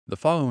The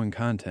following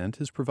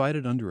content is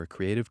provided under a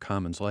Creative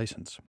Commons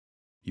license.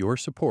 Your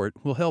support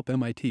will help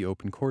MIT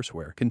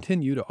OpenCourseware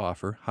continue to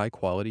offer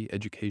high-quality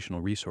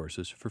educational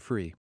resources for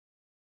free.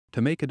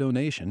 To make a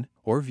donation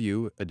or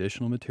view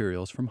additional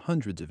materials from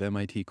hundreds of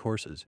MIT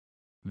courses,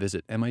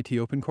 visit MIT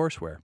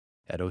OpenCourseware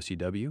at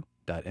ocw.mit.edu.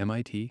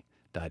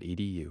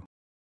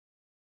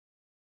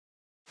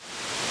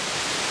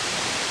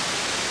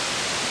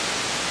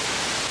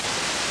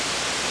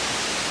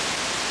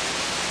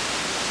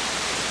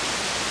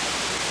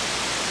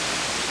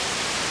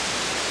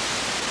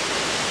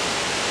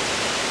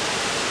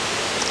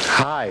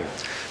 Hi.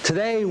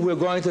 Today we're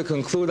going to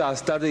conclude our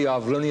study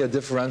of linear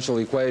differential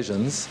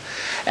equations,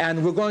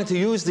 and we're going to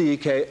use the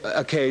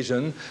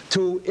occasion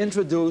to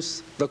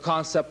introduce the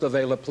concept of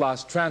a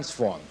Laplace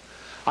transform.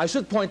 I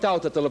should point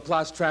out that the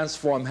Laplace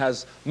transform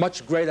has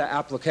much greater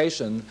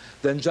application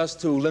than just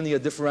to linear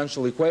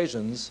differential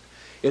equations.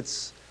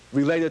 It's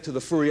related to the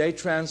Fourier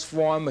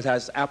transform. It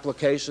has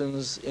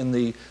applications in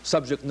the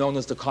subject known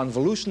as the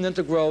convolution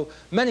integral,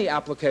 many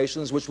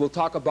applications which we'll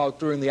talk about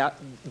during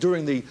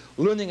the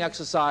learning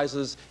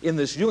exercises in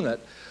this unit.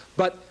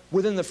 But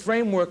within the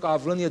framework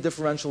of linear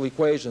differential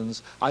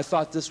equations, I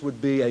thought this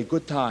would be a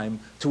good time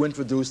to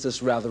introduce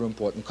this rather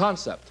important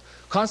concept.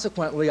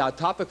 Consequently, our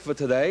topic for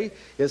today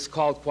is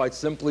called quite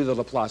simply the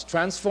Laplace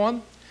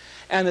transform,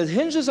 and it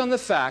hinges on the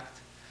fact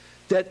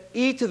that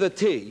e to the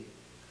t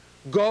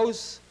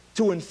goes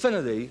to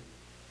infinity,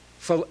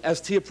 as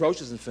t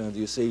approaches infinity,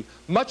 you see,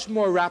 much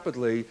more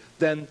rapidly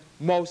than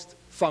most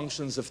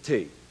functions of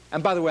t.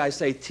 And by the way, I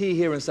say t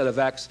here instead of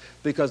x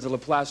because the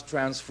Laplace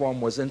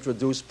transform was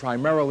introduced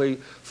primarily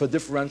for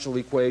differential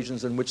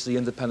equations in which the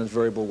independent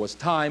variable was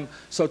time.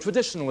 So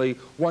traditionally,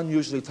 one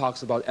usually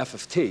talks about f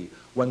of t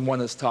when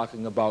one is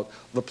talking about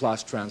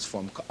Laplace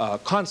transform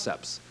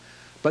concepts.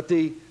 But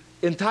the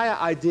entire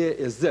idea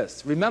is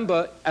this.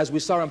 Remember, as we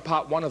saw in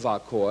part 1 of our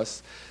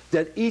course,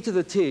 that e to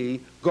the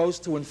t goes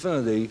to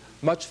infinity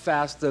much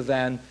faster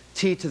than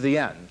t to the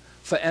n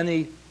for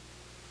any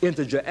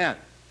integer n.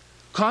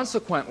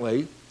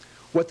 Consequently,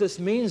 what this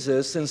means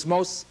is, since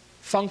most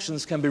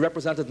functions can be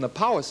represented in a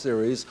power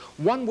series,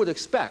 one would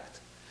expect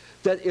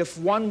that if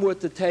one were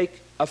to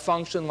take a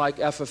function like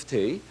f of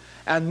t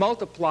and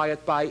multiply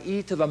it by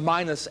e to the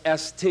minus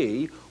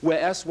st, where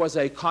s was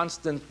a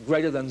constant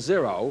greater than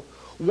 0,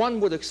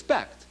 one would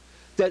expect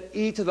that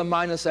e to the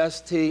minus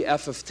st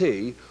f of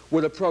t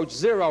would approach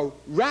 0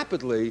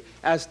 rapidly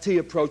as t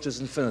approaches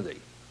infinity.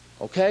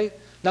 Okay?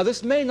 Now,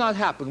 this may not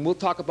happen. We'll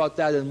talk about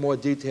that in more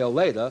detail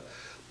later.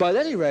 But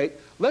at any rate,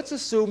 let's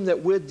assume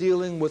that we're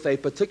dealing with a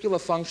particular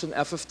function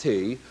f of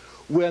t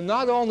where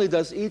not only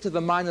does e to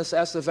the minus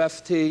s of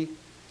f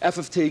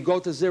of t go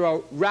to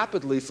 0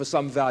 rapidly for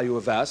some value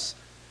of s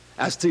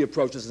as t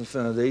approaches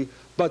infinity,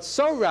 but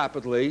so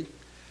rapidly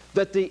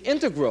that the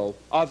integral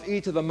of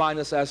e to the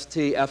minus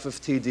st f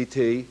of t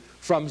dt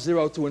from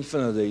 0 to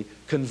infinity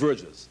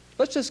converges.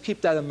 Let's just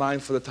keep that in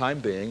mind for the time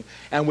being.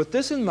 And with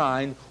this in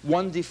mind,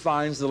 one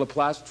defines the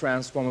Laplace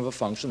transform of a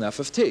function f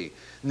of t.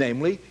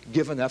 Namely,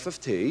 given f of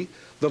t,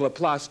 the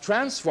Laplace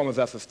transform of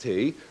f of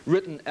t,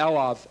 written L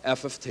of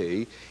f of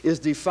t, is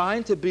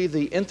defined to be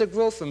the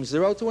integral from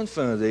 0 to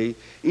infinity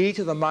e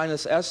to the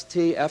minus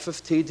st f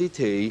of t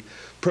dt,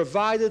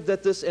 provided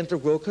that this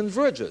integral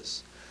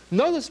converges.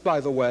 Notice, by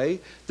the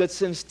way, that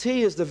since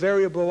t is the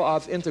variable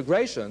of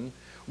integration,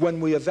 when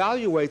we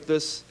evaluate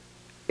this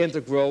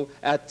integral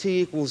at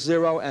t equals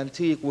 0 and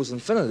t equals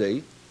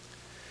infinity,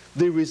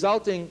 the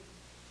resulting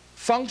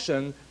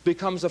function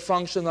becomes a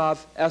function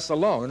of s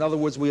alone. In other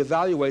words, we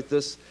evaluate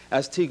this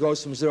as t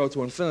goes from 0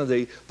 to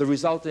infinity. The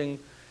resulting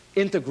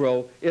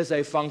integral is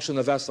a function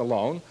of s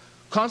alone.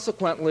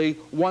 Consequently,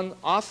 one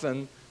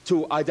often,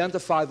 to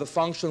identify the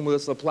function with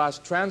its Laplace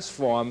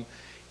transform,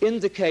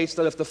 indicates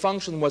that if the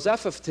function was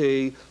f of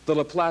t, the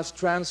Laplace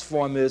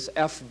transform is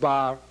f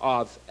bar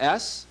of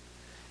s.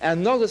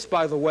 And notice,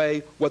 by the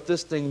way, what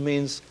this thing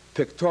means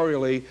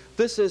pictorially.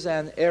 This is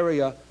an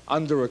area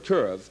under a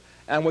curve.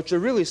 And what you're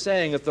really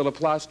saying, if the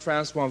Laplace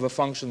transform of a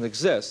function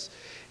exists,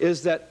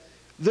 is that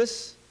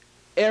this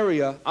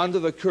area under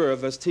the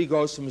curve as t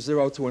goes from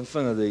 0 to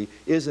infinity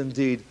is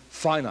indeed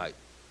finite.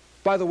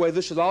 By the way,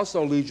 this should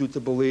also lead you to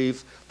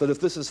believe that if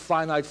this is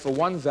finite for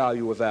one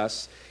value of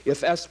s,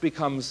 if s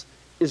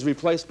is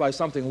replaced by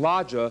something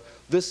larger,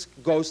 this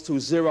goes to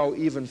 0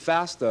 even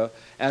faster,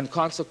 and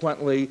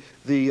consequently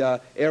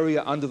the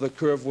area under the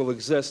curve will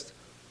exist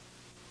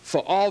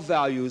for all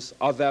values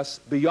of s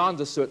beyond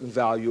a certain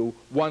value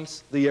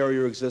once the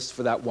area exists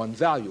for that one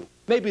value.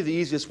 Maybe the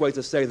easiest way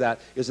to say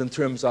that is in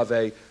terms of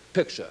a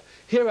picture.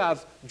 Here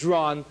I've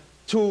drawn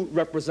two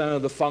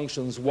representative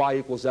functions, y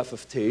equals f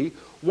of t,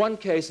 one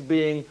case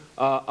being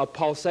a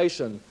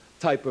pulsation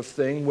type of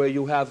thing where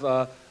you have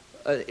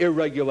an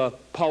irregular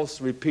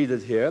pulse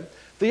repeated here.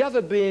 The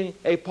other being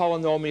a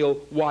polynomial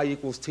y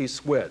equals t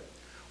squared.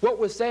 What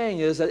we're saying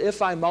is that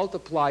if I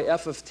multiply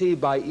f of t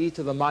by e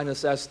to the minus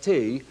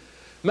st,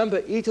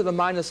 remember e to the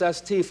minus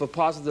st for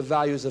positive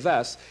values of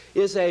s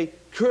is a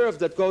curve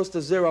that goes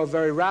to 0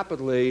 very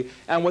rapidly,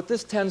 and what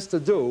this tends to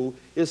do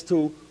is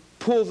to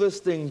pull this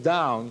thing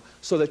down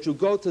so that you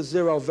go to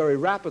 0 very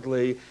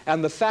rapidly,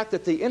 and the fact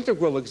that the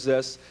integral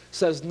exists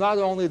says not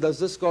only does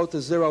this go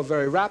to 0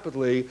 very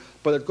rapidly,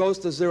 but it goes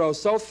to 0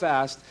 so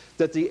fast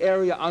that the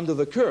area under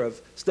the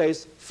curve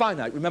stays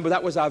finite. Remember,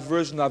 that was our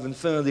version of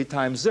infinity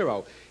times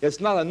 0. It's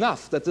not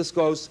enough that this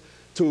goes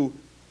to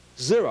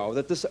 0,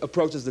 that this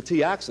approaches the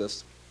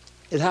t-axis.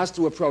 It has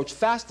to approach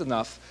fast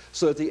enough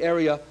so that the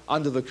area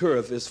under the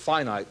curve is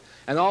finite.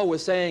 And all we're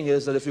saying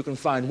is that if you can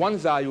find one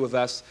value of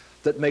s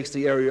that makes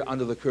the area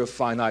under the curve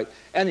finite,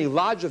 any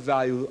larger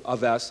value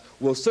of s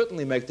will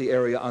certainly make the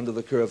area under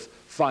the curve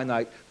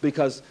finite,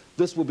 because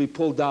this will be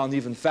pulled down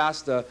even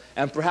faster.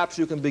 And perhaps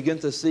you can begin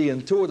to see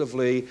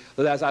intuitively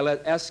that as I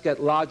let s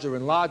get larger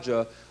and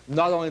larger,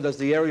 not only does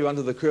the area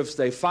under the curve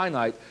stay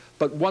finite,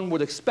 but one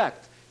would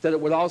expect that it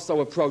would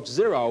also approach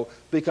 0,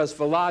 because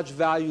for large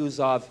values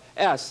of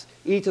s,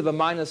 e to the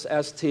minus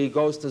st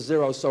goes to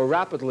 0 so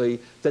rapidly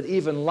that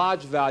even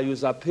large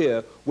values up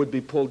here would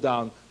be pulled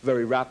down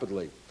very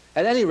rapidly.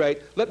 At any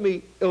rate, let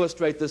me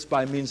illustrate this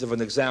by means of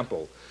an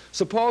example.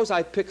 Suppose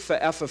I pick for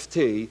f of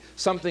t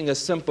something as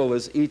simple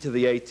as e to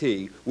the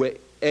at, where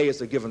a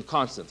is a given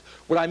constant.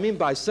 What I mean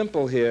by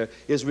simple here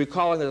is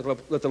recalling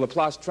that the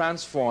Laplace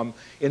transform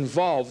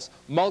involves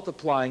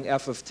multiplying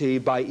f of t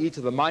by e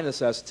to the minus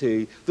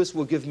st. This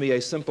will give me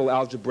a simple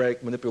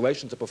algebraic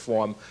manipulation to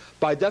perform.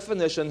 By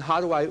definition, how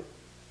do I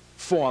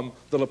form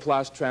the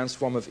Laplace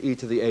transform of e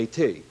to the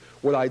at?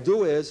 What I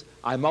do is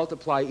I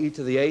multiply e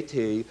to the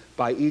at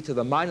by e to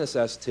the minus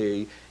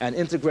st and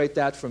integrate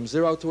that from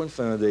 0 to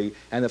infinity.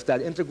 And if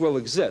that integral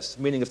exists,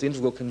 meaning if the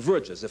integral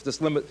converges, if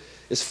this limit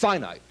is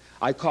finite,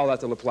 I call that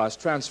the Laplace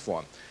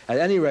transform. At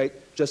any rate,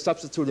 just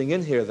substituting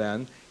in here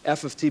then,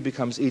 f of t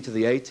becomes e to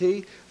the at.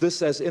 This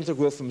says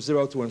integral from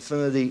 0 to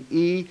infinity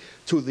e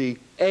to the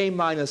a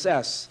minus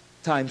s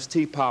times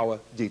t power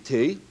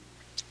dt.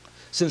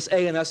 Since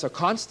a and s are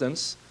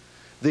constants,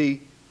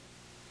 the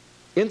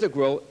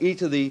integral e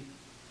to the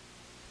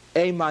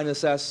a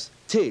minus s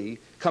t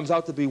comes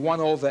out to be 1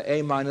 over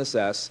a minus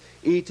s,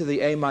 e to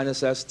the a minus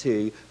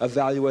st,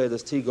 evaluated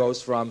as t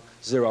goes from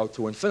 0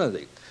 to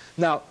infinity.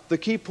 Now, the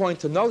key point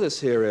to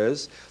notice here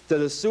is that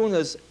as soon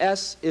as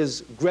s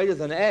is greater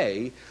than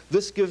a,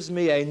 this gives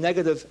me a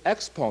negative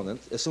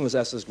exponent as soon as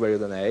s is greater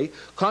than a.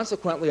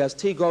 Consequently, as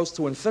t goes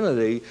to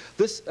infinity,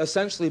 this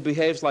essentially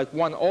behaves like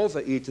 1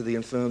 over e to the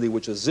infinity,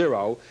 which is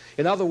 0.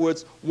 In other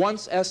words,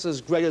 once s is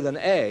greater than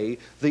a,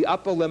 the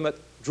upper limit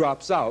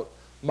drops out.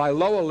 My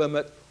lower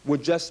limit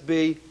would just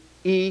be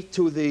e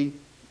to the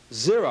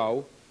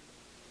 0,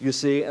 you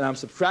see, and I'm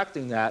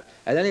subtracting that.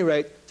 At any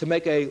rate, to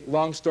make a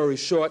long story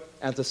short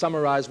and to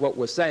summarize what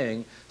we're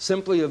saying,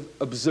 simply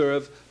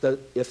observe that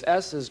if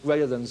s is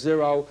greater than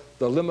 0,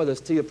 the limit as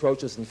t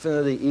approaches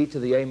infinity, e to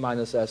the a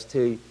minus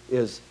st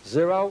is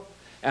 0,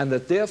 and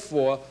that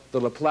therefore the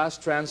Laplace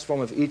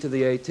transform of e to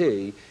the at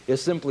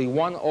is simply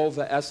 1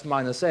 over s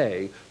minus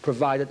a,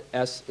 provided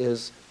s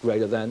is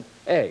greater than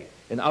a.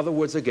 In other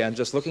words, again,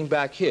 just looking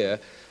back here,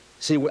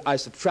 see, I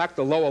subtract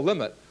the lower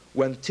limit.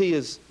 When t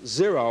is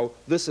 0,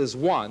 this is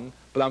 1,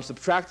 but I'm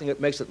subtracting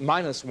it, makes it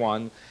minus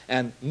 1,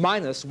 and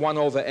minus 1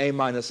 over a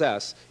minus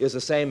s is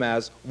the same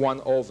as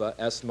 1 over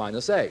s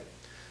minus a.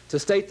 To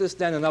state this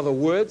then in other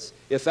words,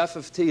 if f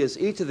of t is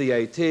e to the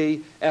at,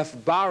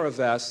 f bar of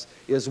s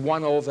is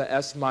 1 over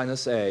s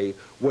minus a,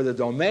 where the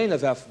domain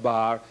of f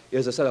bar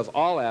is a set of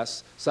all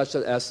s such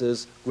that s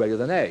is greater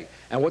than a.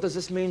 And what does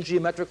this mean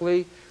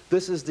geometrically?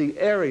 This is the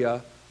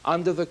area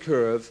under the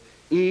curve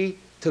e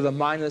to the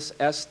minus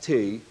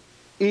st,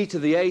 e to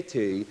the at,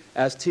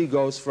 as t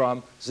goes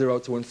from 0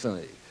 to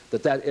infinity.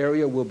 That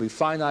area will be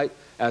finite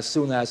as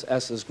soon as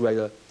s is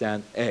greater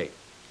than a.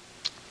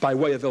 By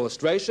way of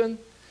illustration,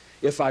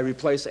 if I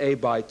replace a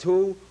by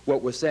 2,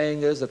 what we're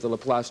saying is that the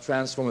Laplace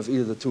transform of e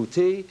to the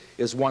 2t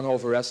is 1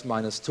 over s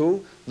minus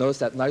 2. Notice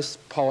that nice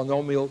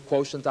polynomial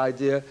quotient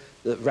idea,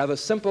 the rather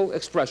simple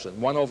expression,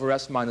 1 over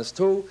s minus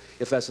 2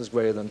 if s is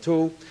greater than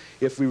 2.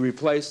 If we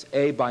replace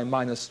a by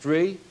minus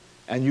 3,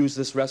 and use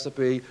this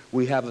recipe,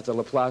 we have that the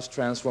Laplace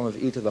transform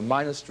of e to the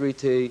minus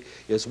 3t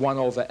is 1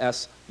 over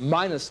s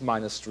minus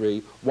minus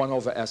 3, 1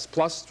 over s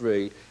plus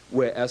 3,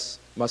 where s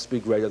must be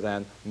greater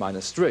than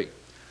minus 3.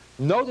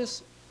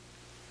 Notice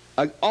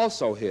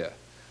also here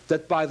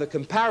that by the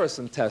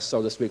comparison test,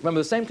 so to speak, remember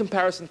the same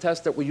comparison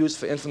test that we use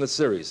for infinite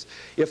series,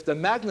 if the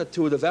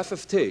magnitude of f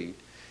of t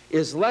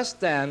is less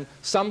than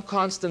some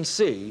constant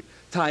c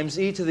times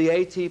e to the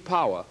at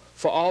power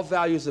for all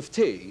values of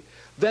t,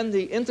 then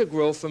the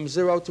integral from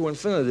 0 to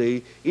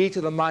infinity, e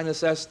to the minus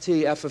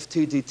st f of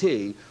t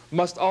dt,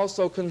 must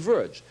also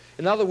converge.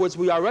 In other words,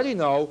 we already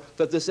know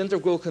that this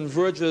integral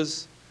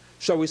converges,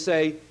 shall we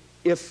say,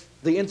 if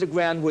the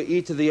integrand were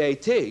e to the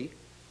at,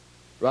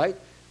 right?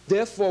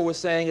 Therefore, we're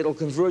saying it'll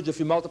converge if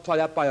you multiply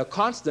that by a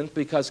constant,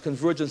 because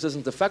convergence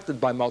isn't affected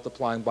by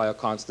multiplying by a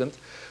constant.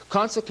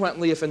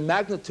 Consequently, if in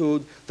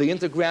magnitude the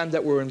integrand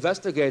that we're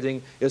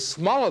investigating is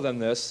smaller than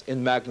this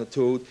in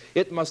magnitude,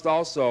 it must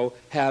also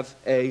have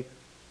a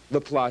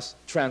Laplace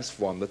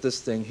transform, that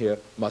this thing here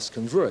must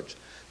converge.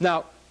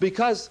 Now,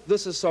 because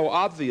this is so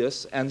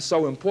obvious and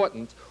so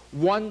important,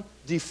 one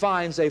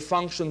defines a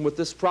function with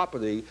this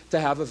property to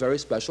have a very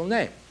special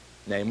name.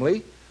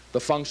 Namely, the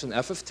function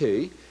f of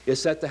t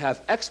is said to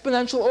have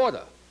exponential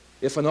order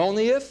if and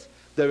only if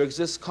there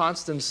exists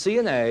constant c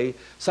and a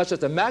such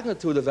that the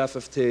magnitude of f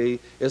of t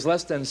is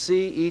less than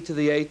c e to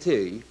the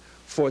at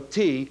for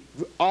t,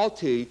 all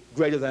t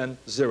greater than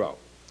 0.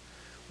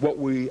 What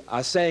we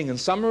are saying in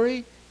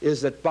summary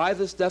is that by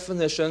this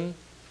definition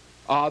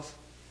of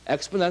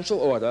exponential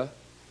order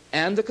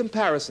and the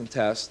comparison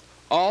test,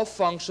 all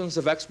functions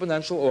of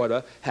exponential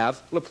order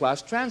have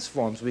Laplace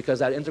transforms, because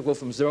that integral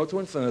from 0 to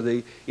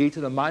infinity e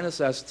to the minus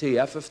st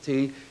f of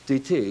t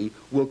dt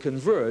will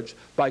converge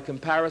by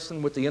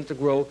comparison with the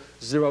integral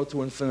 0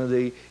 to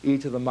infinity e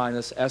to the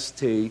minus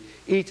st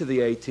e to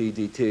the at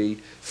dt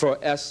for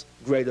s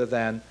greater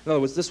than. In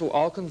other words, this will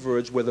all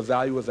converge where the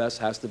value of s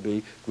has to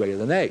be greater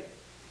than a.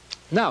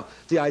 Now,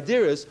 the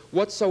idea is,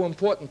 what's so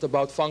important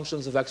about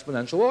functions of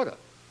exponential order?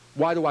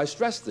 Why do I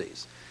stress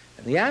these?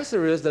 And the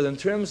answer is that in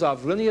terms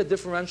of linear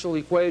differential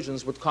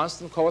equations with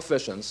constant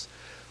coefficients,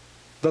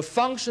 the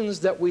functions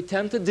that we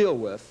tend to deal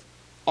with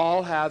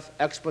all have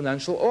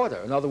exponential order.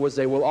 In other words,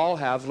 they will all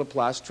have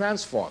Laplace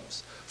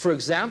transforms. For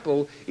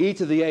example, e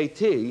to the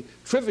at,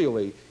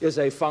 trivially, is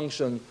a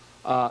function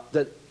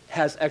that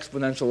has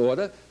exponential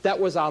order. That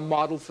was our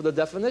model for the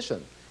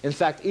definition. In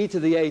fact, e to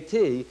the at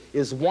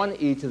is 1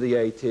 e to the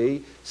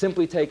at.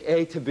 Simply take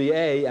a to be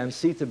a and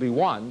c to be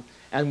 1,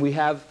 and we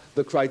have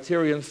the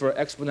criterion for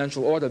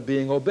exponential order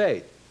being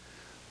obeyed.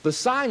 The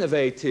sine of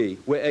at,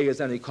 where a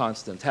is any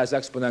constant, has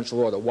exponential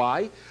order.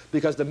 Why?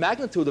 Because the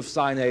magnitude of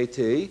sine at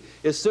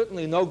is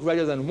certainly no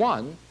greater than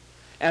 1,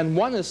 and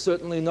 1 is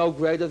certainly no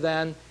greater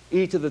than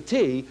e to the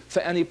t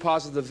for any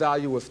positive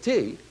value of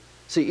t.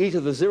 See, e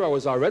to the 0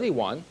 is already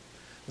 1.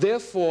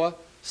 Therefore,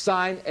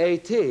 sine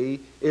at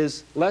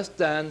is less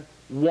than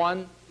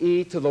 1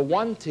 e to the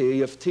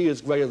 1t if t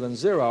is greater than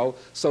 0.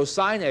 So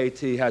sine at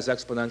has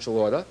exponential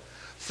order.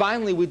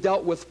 Finally, we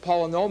dealt with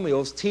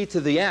polynomials t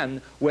to the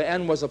n, where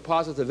n was a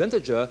positive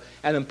integer.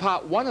 And in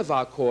part 1 of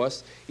our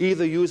course,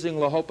 either using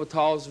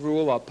L'Hopital's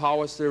rule or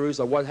power series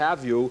or what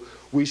have you,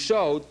 we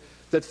showed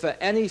that for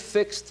any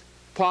fixed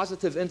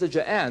positive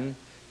integer n,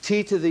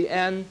 t to the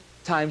n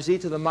times e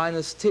to the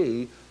minus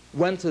t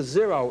went to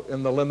 0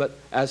 in the limit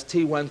as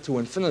t went to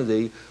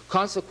infinity.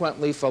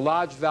 Consequently, for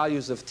large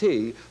values of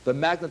t, the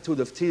magnitude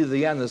of t to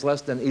the n is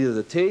less than e to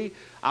the t.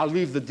 I'll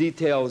leave the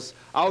details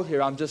out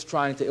here. I'm just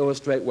trying to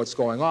illustrate what's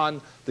going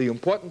on. The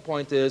important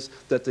point is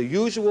that the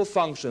usual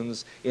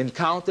functions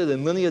encountered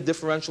in linear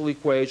differential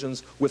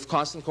equations with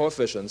constant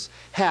coefficients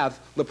have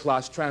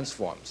Laplace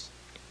transforms.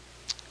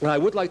 And I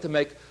would like to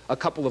make a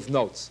couple of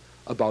notes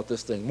about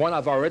this thing. One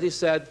I've already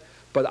said,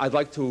 but I'd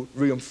like to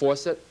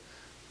reinforce it.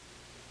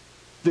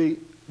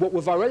 What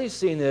we've already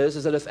seen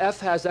is that if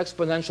f has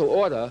exponential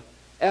order,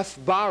 f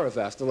bar of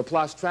s, the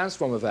Laplace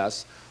transform of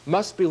s,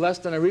 must be less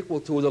than or equal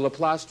to the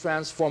Laplace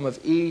transform of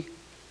e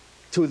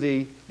to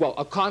the, well,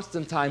 a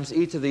constant times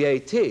e to the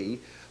at,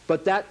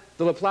 but that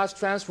the Laplace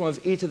transform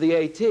of e to the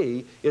at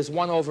is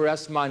 1 over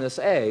s minus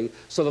a,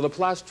 so the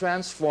Laplace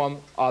transform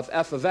of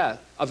f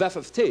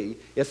of t,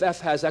 if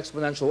f has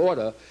exponential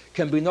order,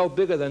 can be no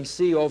bigger than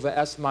c over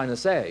s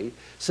minus a.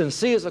 Since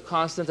c is a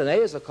constant and a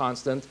is a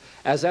constant,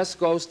 as s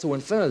goes to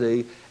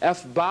infinity,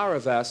 f bar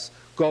of s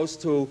goes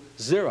to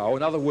 0.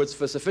 In other words,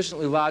 for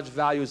sufficiently large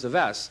values of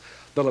s,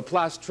 the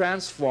Laplace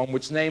transform,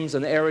 which names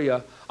an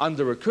area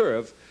under a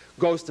curve,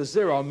 goes to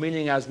 0,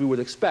 meaning, as we would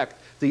expect,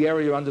 the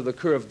area under the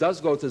curve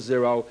does go to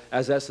 0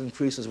 as s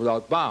increases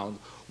without bound.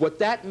 What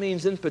that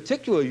means in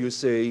particular, you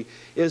see,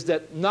 is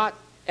that not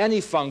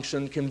any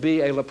function can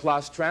be a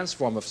Laplace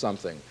transform of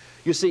something.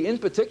 You see, in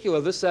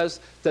particular, this says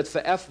that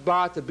for f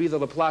bar to be the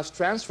Laplace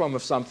transform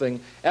of something,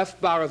 f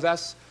bar of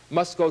s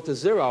must go to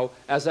 0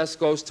 as s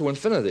goes to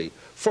infinity.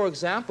 For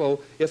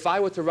example, if I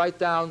were to write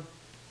down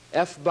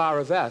f bar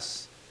of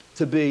s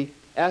to be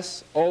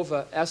s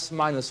over s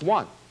minus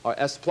 1, or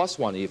s plus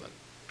 1 even.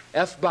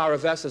 F bar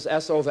of s is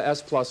s over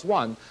s plus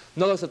 1.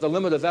 Notice that the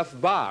limit of f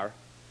bar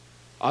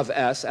of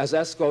s as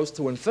s goes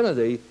to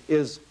infinity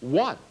is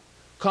 1.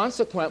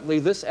 Consequently,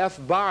 this f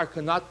bar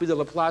cannot be the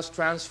Laplace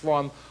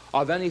transform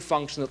of any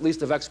function, at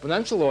least of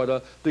exponential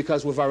order,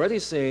 because we've already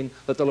seen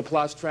that the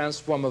Laplace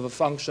transform of a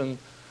function,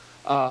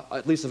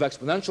 at least of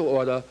exponential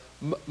order,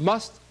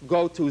 must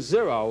go to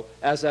 0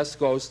 as s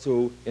goes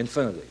to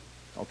infinity.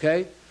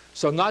 Okay?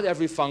 So not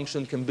every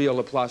function can be a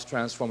Laplace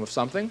transform of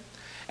something.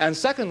 And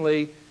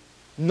secondly,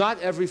 not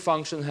every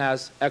function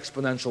has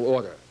exponential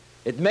order.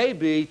 It may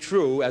be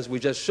true, as we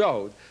just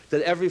showed,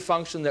 that every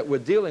function that we're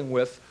dealing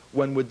with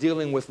when we're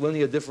dealing with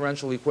linear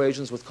differential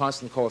equations with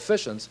constant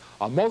coefficients,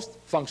 or most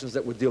functions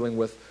that we're dealing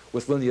with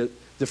linear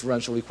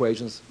differential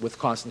equations with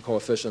constant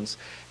coefficients,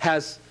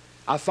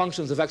 are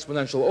functions of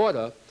exponential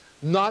order.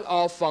 Not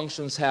all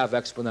functions have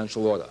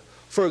exponential order.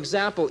 For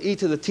example, e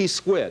to the t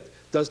squared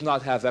does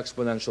not have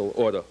exponential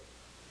order.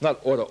 Not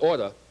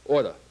order.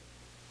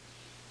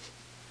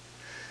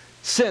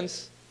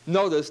 Since,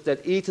 notice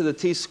that e to the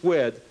t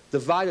squared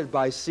divided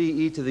by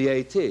c e to the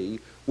at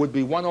would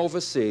be 1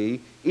 over c,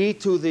 e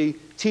to the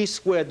t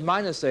squared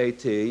minus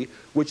at,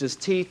 which is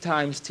t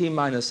times t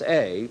minus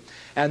a.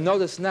 And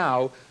notice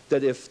now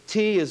that if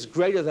t is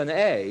greater than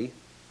a,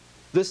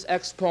 this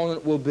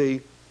exponent will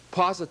be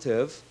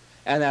positive,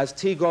 and as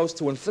t goes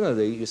to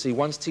infinity, you see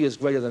once t is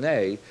greater than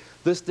a,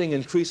 this thing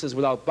increases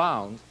without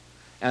bound,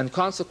 and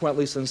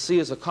consequently, since c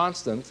is a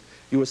constant,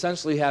 you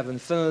essentially have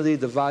infinity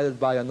divided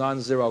by a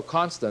non-zero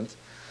constant.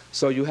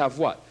 So you have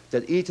what?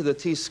 That e to the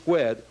t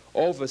squared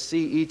over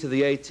c e to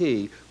the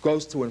at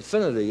goes to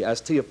infinity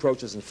as t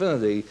approaches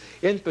infinity.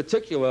 In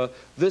particular,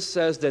 this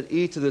says that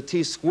e to the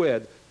t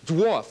squared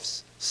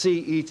dwarfs c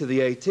e to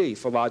the at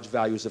for large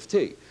values of t.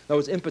 In other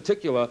words, in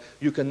particular,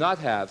 you cannot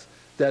have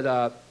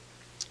that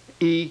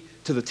e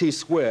to the t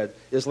squared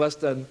is less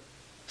than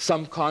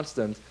some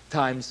constant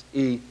times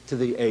e to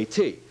the at.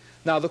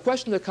 Now, the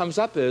question that comes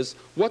up is,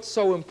 what's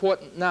so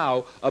important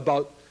now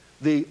about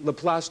the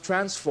Laplace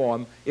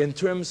transform in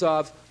terms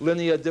of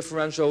linear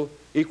differential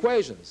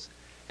equations?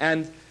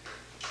 And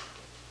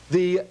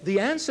the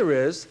answer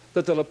is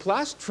that the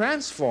Laplace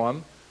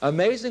transform,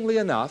 amazingly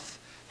enough,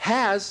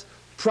 has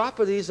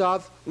properties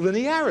of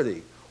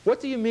linearity.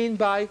 What do you mean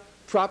by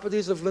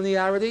properties of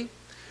linearity?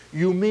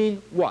 You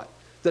mean what?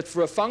 That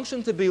for a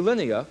function to be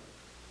linear,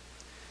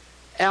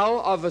 L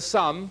of a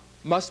sum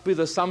must be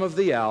the sum of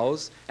the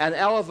L's, and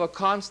L of a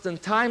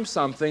constant times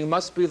something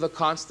must be the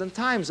constant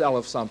times L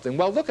of something.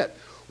 Well, look at,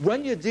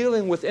 when you're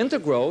dealing with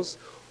integrals,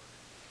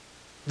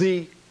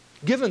 the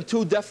given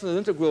two definite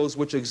integrals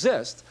which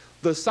exist,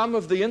 the sum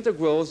of the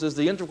integrals is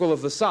the integral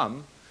of the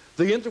sum.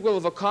 The integral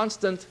of a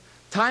constant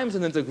times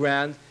an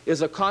integrand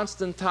is a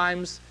constant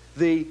times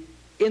the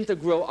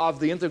integral of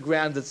the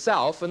integrand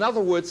itself. In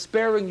other words,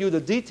 sparing you the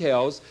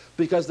details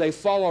because they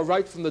follow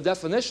right from the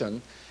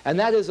definition. And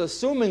that is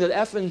assuming that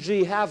f and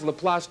g have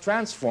Laplace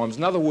transforms.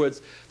 In other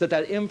words,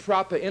 that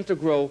improper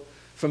integral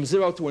from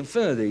 0 to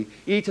infinity,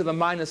 e to the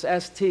minus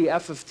st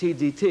f of t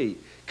dt,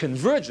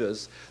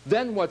 converges.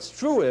 Then what's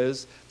true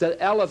is that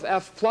L of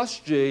f plus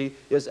g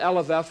is L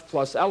of f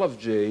plus L of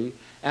g,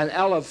 and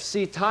L of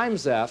c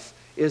times f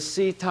is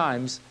c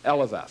times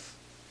L of f.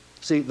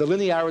 See, the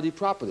linearity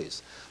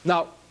properties.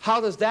 Now, how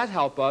does that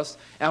help us,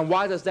 and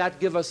why does that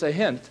give us a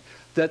hint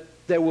that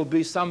there will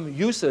be some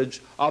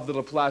usage of the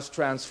Laplace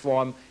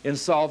transform in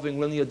solving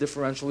linear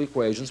differential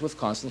equations with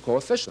constant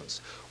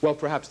coefficients? Well,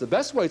 perhaps the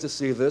best way to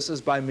see this is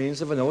by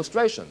means of an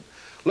illustration.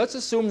 Let's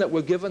assume that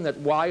we're given that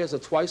y is a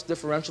twice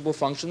differentiable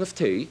function of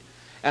t,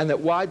 and that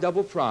y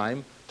double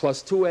prime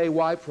plus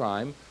 2ay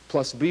prime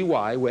plus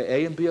by, where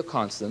a and b are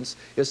constants,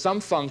 is some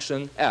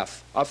function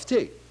f of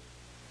t.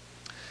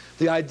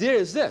 The idea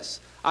is this.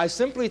 I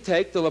simply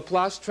take the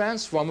Laplace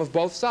transform of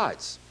both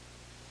sides.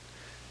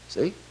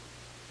 See?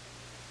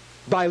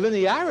 By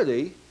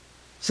linearity,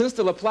 since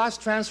the Laplace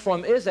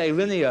transform is a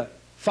linear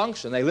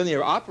function, a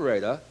linear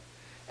operator,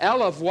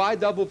 L of y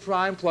double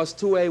prime plus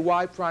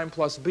 2ay prime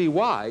plus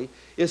by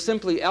is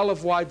simply L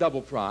of y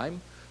double prime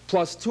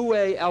plus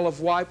 2a L of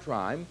y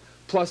prime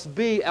plus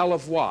b L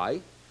of y.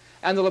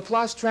 And the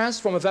Laplace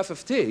transform of f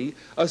of t,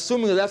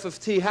 assuming that f of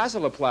t has a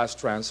Laplace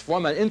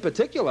transform, and in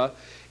particular,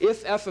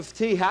 if f of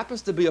t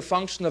happens to be a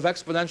function of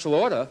exponential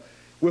order,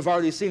 we've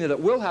already seen that it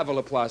will have a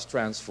Laplace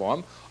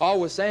transform. All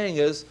we're saying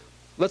is,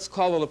 let's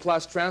call the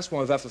Laplace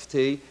transform of f of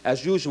t,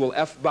 as usual,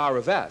 f bar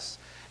of s.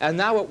 And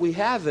now what we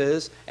have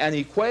is an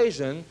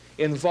equation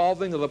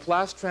involving the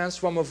Laplace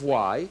transform of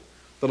y,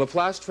 the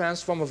Laplace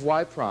transform of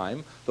y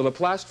prime, the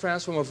Laplace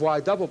transform of y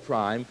double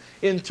prime,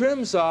 in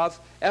terms of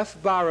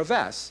f bar of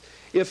s.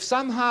 If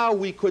somehow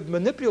we could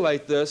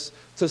manipulate this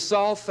to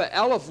solve for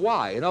L of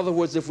y, in other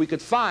words, if we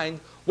could find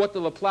what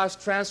the Laplace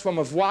transform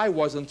of y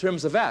was in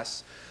terms of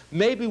s,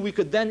 maybe we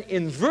could then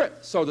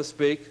invert, so to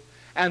speak,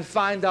 and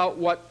find out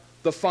what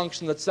the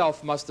function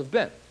itself must have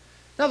been.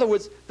 In other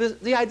words,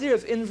 the idea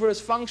of inverse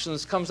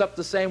functions comes up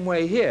the same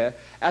way here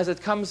as it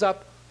comes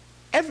up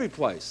every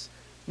place.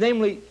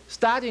 Namely,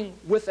 starting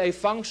with a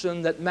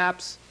function that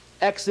maps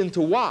x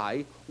into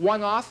y,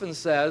 one often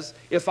says,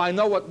 if I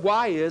know what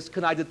y is,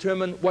 can I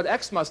determine what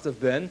x must have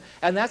been?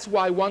 And that's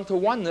why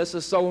one-to-oneness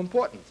is so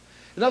important.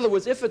 In other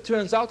words, if it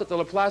turns out that the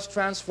Laplace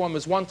transform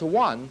is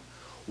one-to-one,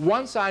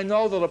 once I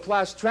know the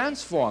Laplace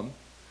transform,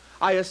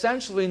 I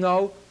essentially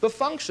know the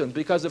function,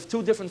 because if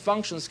two different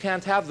functions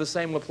can't have the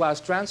same Laplace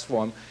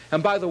transform,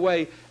 and by the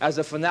way, as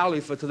a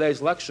finale for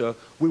today's lecture,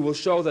 we will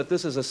show that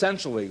this is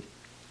essentially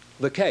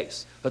the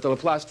case, that the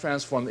Laplace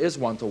transform is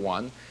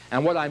one-to-one,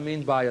 and what I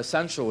mean by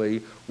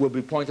essentially will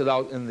be pointed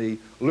out in the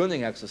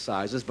learning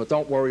exercises, but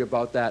don't worry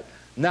about that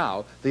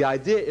now. The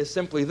idea is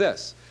simply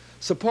this.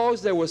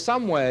 Suppose there was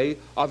some way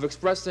of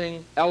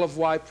expressing L of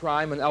y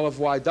prime and L of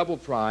y double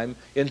prime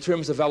in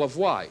terms of L of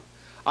y.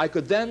 I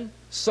could then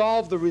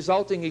solve the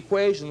resulting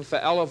equation for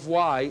L of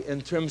y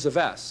in terms of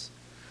s.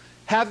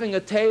 Having a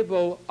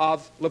table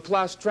of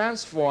Laplace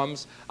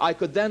transforms, I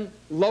could then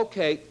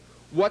locate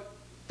what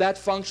that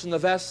function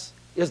of s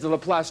is the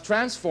Laplace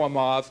transform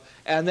of,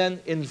 and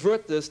then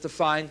invert this to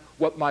find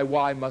what my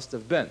y must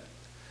have been.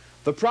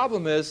 The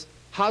problem is,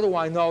 how do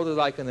I know that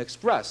I can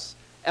express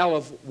L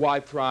of y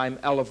prime,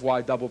 L of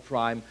y double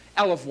prime,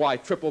 L of y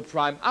triple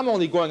prime. I'm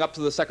only going up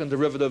to the second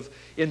derivative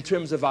in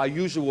terms of our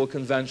usual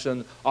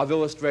convention of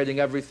illustrating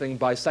everything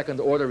by second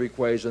order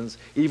equations,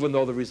 even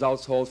though the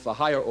results hold for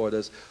higher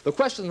orders. The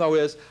question, though,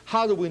 is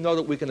how do we know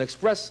that we can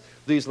express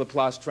these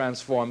Laplace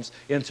transforms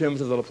in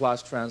terms of the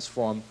Laplace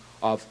transform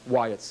of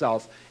y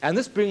itself? And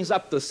this brings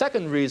up the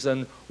second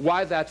reason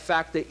why that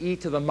factor e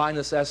to the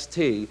minus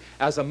st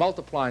as a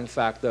multiplying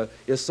factor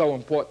is so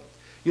important.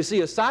 You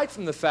see, aside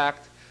from the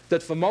fact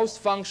that for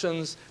most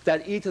functions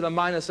that e to the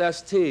minus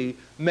st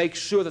makes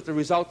sure that the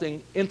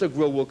resulting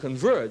integral will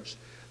converge,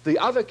 the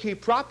other key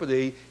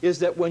property is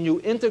that when you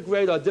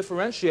integrate or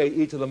differentiate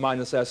e to the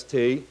minus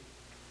st,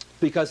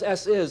 because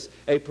s is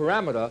a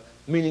parameter,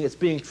 meaning it's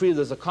being treated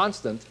as a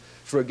constant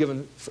for a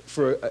given,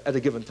 at a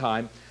given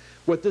time,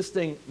 what this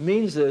thing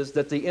means is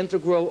that the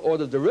integral or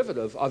the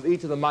derivative of e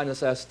to the minus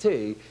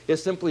st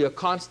is simply a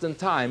constant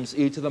times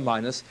e to the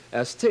minus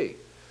st.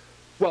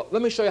 Well,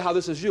 let me show you how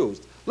this is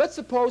used. Let's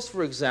suppose,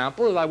 for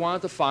example, that I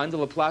wanted to find the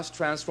Laplace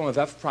transform of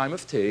f prime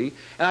of t,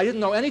 and I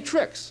didn't know any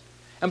tricks.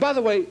 And by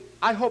the way,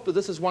 I hope that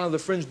this is one of the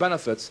fringe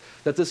benefits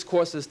that this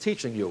course is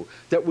teaching you,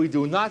 that we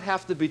do not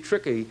have to be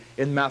tricky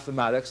in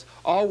mathematics.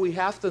 All we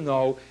have to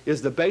know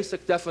is the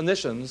basic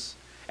definitions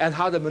and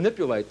how to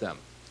manipulate them.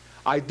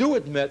 I do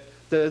admit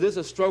that it is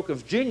a stroke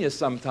of genius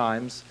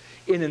sometimes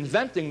in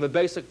inventing the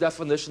basic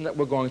definition that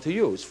we're going to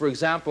use. For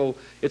example,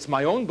 it's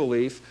my own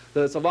belief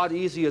that it's a lot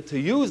easier to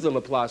use the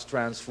Laplace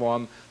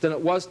transform than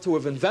it was to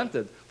have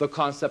invented the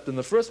concept in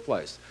the first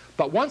place.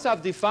 But once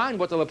I've defined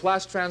what the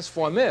Laplace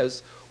transform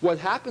is, what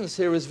happens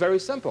here is very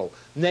simple.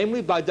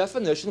 Namely, by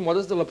definition, what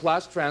is the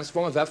Laplace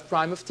transform of f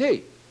prime of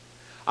t?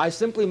 I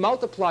simply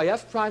multiply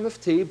f prime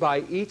of t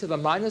by e to the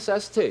minus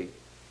st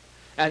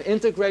and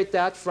integrate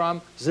that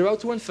from 0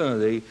 to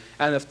infinity,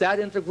 and if that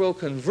integral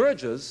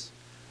converges,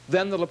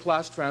 then the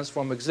Laplace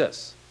transform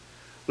exists.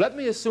 Let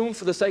me assume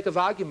for the sake of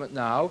argument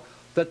now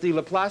that the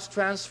Laplace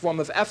transform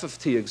of f of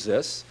t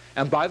exists.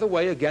 And by the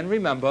way, again,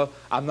 remember,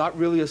 I'm not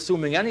really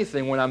assuming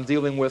anything when I'm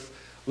dealing with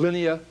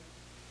linear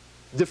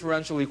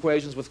differential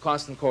equations with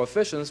constant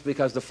coefficients,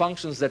 because the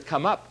functions that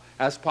come up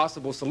as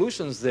possible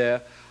solutions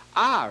there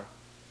are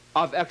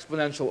of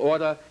exponential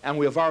order, and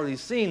we have already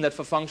seen that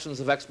for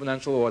functions of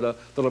exponential order,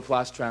 the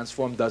Laplace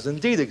transform does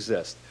indeed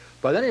exist.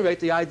 But at any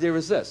rate, the idea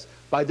is this.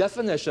 By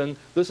definition,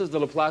 this is the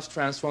Laplace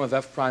transform of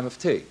f prime of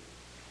t.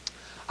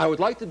 I would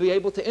like to be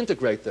able to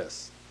integrate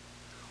this.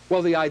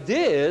 Well, the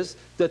idea is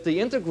that the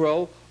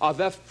integral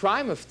of f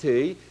prime of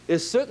t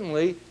is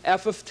certainly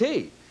f of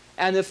t.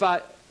 And if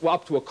I, well,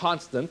 up to a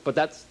constant, but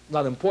that's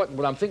not important.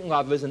 What I'm thinking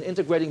of is an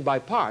integrating by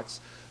parts.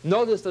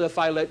 Notice that if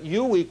I let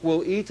u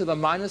equal e to the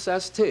minus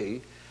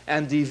st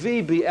and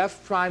dv be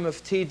f prime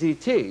of t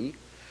dt,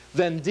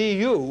 then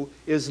du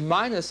is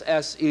minus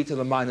s e to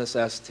the minus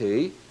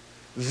st.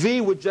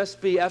 V would just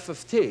be f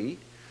of t.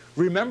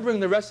 Remembering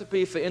the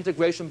recipe for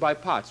integration by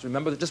parts,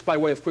 remember that just by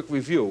way of quick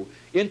review,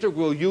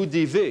 integral u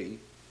dv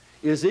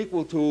is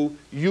equal to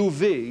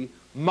uv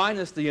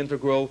minus the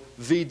integral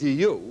v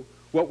du.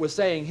 What we're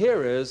saying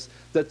here is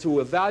that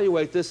to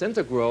evaluate this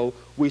integral,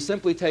 we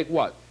simply take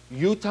what?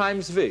 U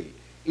times v,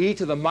 e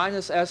to the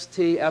minus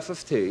st f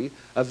of t,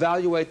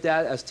 evaluate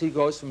that as t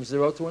goes from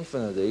 0 to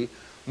infinity,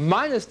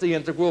 minus the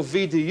integral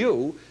v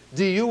du.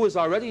 Du is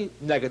already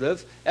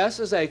negative, s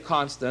is a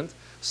constant,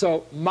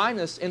 so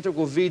minus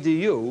integral v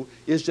du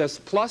is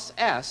just plus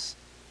s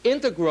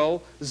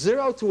integral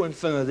 0 to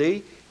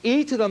infinity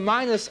e to the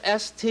minus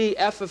st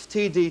f of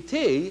t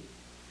dt.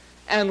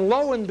 And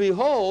lo and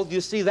behold,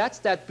 you see that's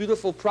that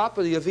beautiful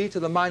property of e to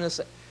the minus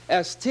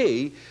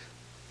st.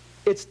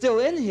 It's still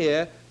in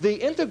here. The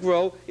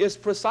integral is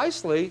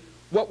precisely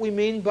what we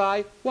mean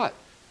by what?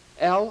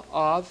 L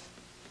of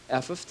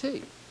f of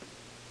t.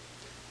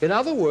 In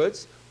other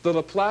words, the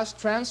Laplace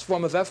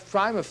transform of f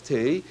prime of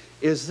t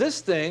is this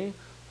thing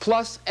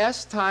plus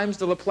s times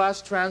the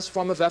Laplace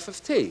transform of f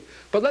of t.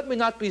 But let me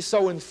not be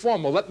so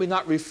informal. Let me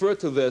not refer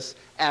to this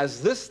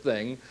as this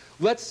thing.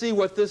 Let's see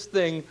what this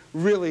thing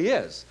really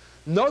is.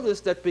 Notice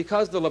that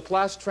because the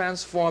Laplace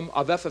transform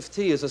of f of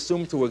t is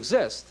assumed to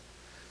exist,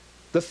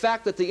 the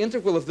fact that the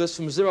integral of this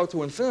from 0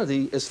 to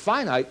infinity is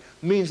finite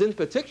means in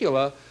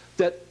particular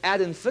that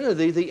at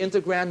infinity the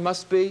integrand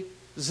must be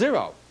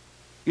 0.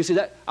 You see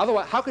that?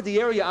 Otherwise, how could the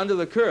area under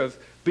the curve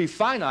be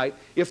finite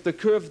if the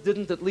curve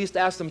didn't at least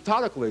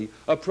asymptotically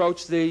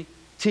approach the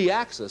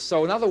t-axis?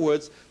 So in other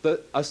words,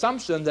 the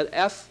assumption that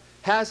f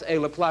has a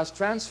Laplace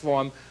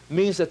transform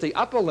means that the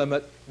upper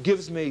limit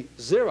gives me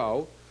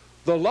 0.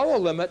 The lower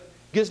limit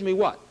gives me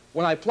what?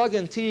 When I plug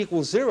in t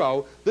equals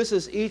 0, this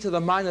is e to the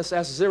minus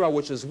s0,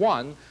 which is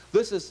 1.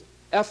 This is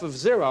f of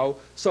 0,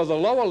 so the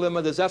lower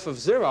limit is f of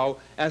 0.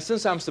 And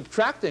since I'm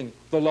subtracting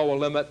the lower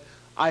limit,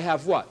 I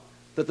have what?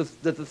 That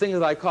the thing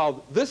that I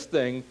called this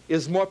thing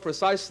is more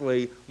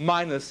precisely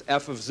minus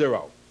f of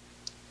 0.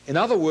 In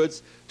other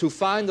words, to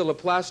find the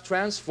Laplace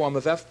transform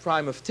of f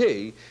prime of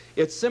t,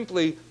 it's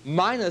simply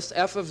minus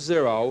f of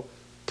 0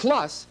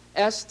 plus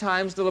s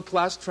times the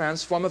Laplace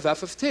transform of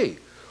f of t.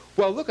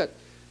 Well, look at,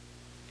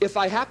 if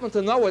I happen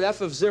to know what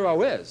f of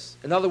 0 is,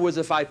 in other words,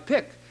 if I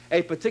pick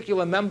a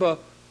particular member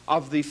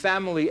of the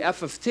family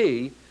f of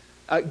t,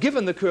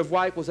 given the curve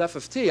y equals f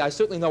of t, I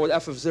certainly know what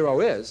f of 0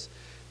 is.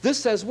 This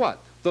says what?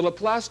 The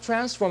Laplace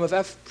transform of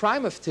f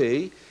prime of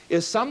t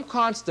is some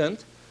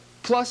constant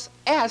plus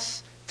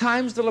s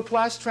times the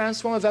Laplace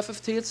transform of f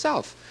of t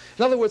itself.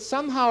 In other words,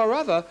 somehow or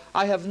other,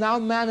 I have now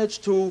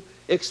managed to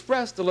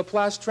express the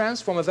Laplace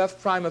transform of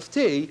f prime of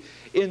t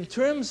in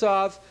terms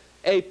of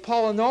a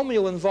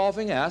polynomial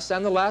involving s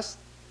and the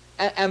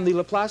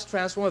Laplace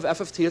transform of f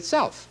of t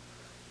itself.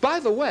 By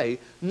the way,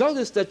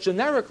 notice that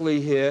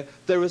generically here,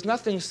 there is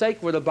nothing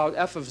sacred about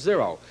f of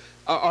 0,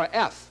 or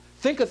f.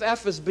 Think of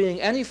f as being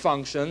any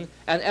function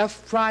and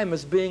f prime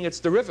as being its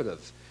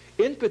derivative.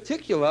 In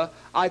particular,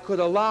 I could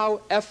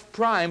allow f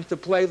prime to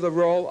play the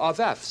role of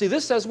f. See,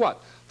 this says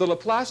what? The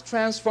Laplace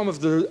transform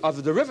of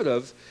the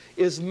derivative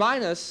is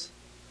minus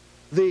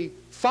the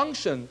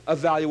function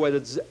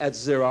evaluated at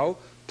 0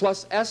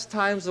 plus s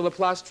times the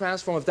Laplace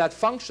transform of that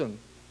function.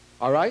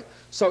 All right?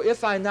 So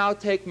if I now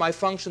take my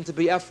function to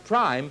be f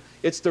prime,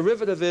 its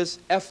derivative is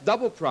f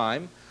double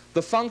prime.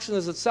 The function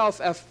is itself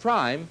f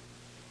prime.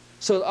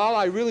 So all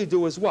I really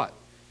do is what?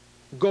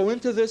 Go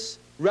into this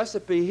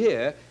recipe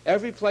here.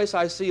 Every place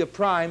I see a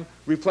prime,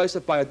 replace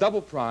it by a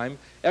double prime.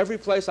 Every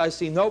place I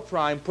see no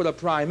prime, put a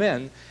prime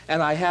in.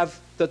 And I have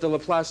that the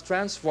Laplace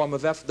transform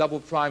of f double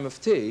prime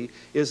of t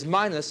is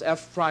minus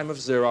f prime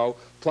of 0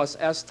 plus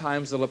s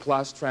times the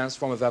Laplace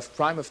transform of f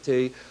prime of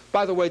t.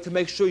 By the way, to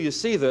make sure you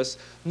see this,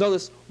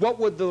 notice what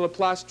would the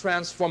Laplace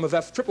transform of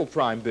f triple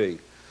prime be?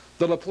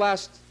 The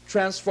Laplace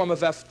transform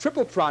of f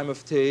triple prime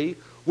of t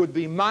would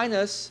be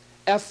minus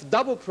f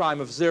double prime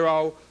of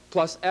 0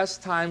 plus s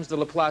times the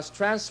Laplace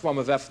transform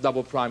of f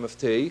double prime of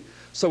t.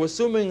 So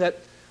assuming that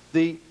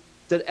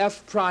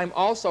f prime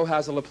also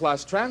has a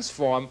Laplace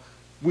transform,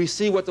 we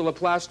see what the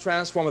Laplace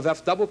transform of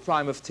f double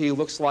prime of t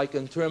looks like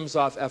in terms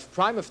of f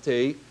prime of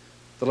t,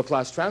 the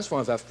Laplace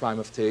transform of f prime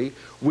of t.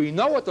 We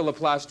know what the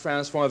Laplace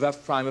transform of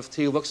f prime of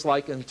t looks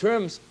like in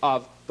terms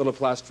of the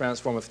Laplace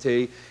transform of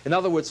t. In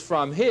other words,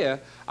 from here,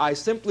 I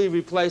simply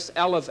replace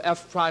L of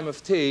f prime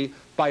of t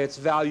by its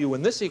value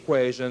in this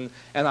equation,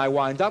 and I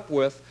wind up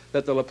with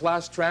that the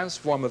Laplace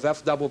transform of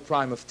f double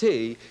prime of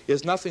t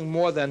is nothing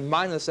more than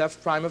minus f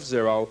prime of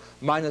 0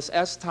 minus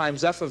s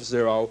times f of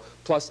 0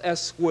 plus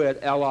s squared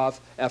L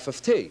of f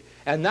of t.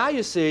 And now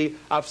you see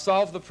I've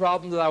solved the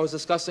problem that I was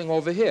discussing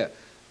over here.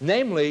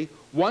 Namely,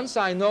 once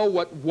I know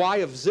what y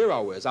of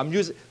 0 is, I'm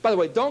using, by the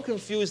way, don't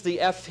confuse the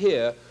f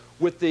here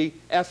with the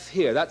f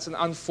here. That's an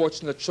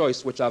unfortunate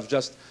choice which I've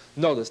just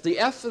noticed. The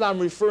f that I'm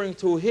referring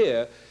to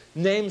here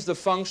names the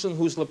function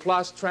whose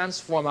Laplace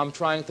transform I'm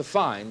trying to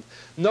find.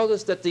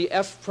 Notice that the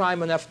f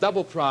prime and f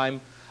double prime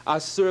are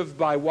served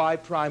by y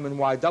prime and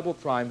y double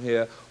prime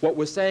here. What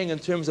we're saying in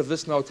terms of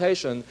this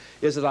notation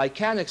is that I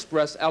can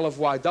express L of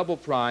y double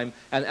prime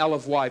and L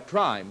of y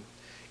prime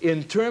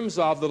in terms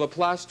of the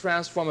Laplace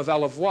transform of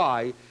L of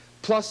y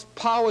plus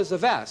powers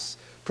of s,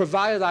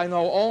 provided I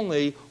know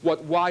only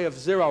what y of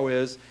 0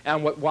 is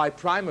and what y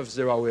prime of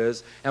 0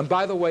 is. And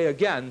by the way,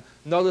 again,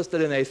 notice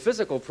that in a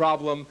physical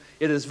problem,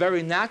 it is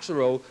very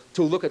natural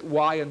to look at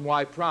y and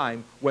y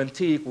prime when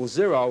t equals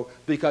 0,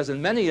 because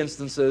in many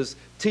instances,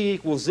 t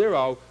equals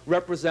 0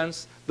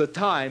 represents the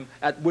time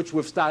at which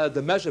we've started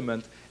the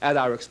measurement at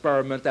our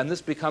experiment, and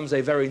this becomes a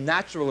very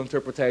natural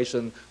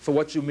interpretation for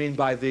what you mean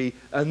by the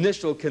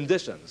initial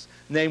conditions,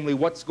 namely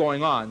what's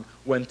going on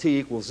when t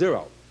equals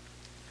 0.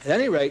 At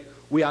any rate,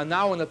 we are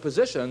now in a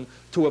position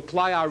to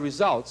apply our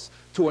results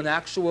to an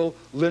actual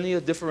linear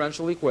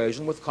differential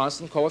equation with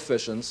constant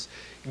coefficients,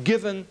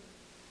 given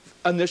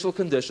initial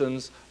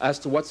conditions as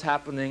to what's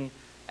happening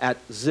at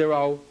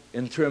 0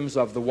 in terms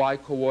of the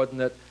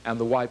y-coordinate and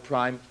the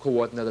y-prime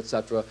coordinate,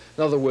 etc.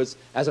 In other words,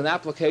 as an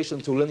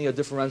application to linear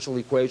differential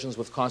equations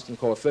with constant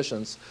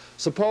coefficients,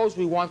 suppose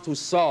we want to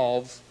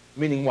solve,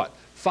 meaning what?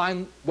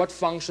 Find what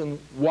function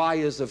y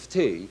is of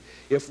t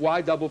if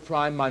y double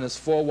prime minus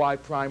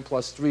 4y prime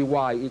plus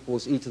 3y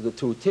equals e to the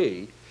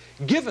 2t,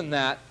 given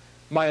that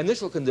my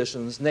initial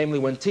conditions, namely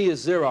when t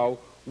is 0,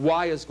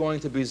 y is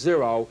going to be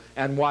 0,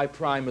 and y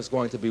prime is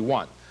going to be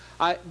 1.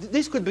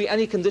 These could be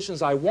any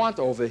conditions I want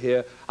over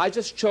here. I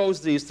just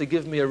chose these to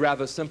give me a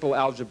rather simple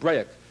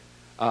algebraic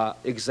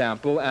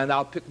example, and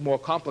I'll pick more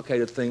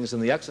complicated things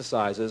in the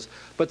exercises.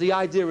 But the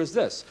idea is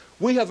this.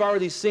 We have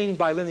already seen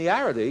by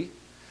linearity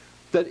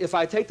that if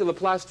I take the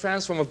Laplace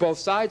transform of both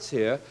sides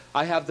here,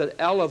 I have that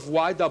L of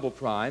y double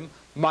prime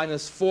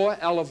minus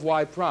 4L of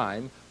y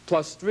prime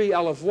plus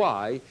 3L of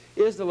y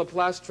is the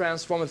Laplace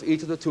transform of e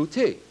to the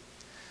 2t.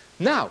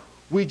 Now,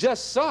 we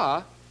just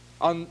saw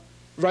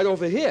right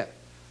over here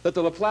that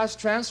the Laplace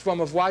transform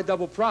of y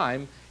double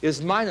prime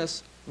is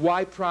minus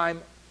y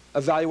prime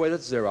evaluated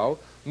at 0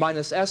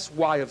 minus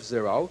sy of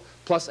 0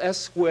 plus s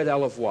squared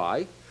L of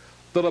y.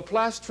 The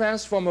Laplace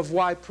transform of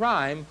y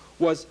prime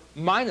was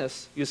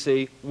minus, you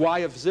see, y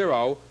of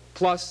 0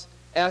 plus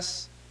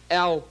s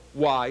L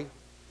y,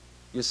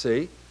 you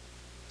see.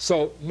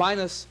 So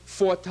minus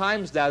 4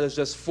 times that is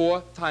just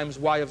 4 times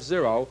y of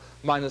 0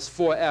 minus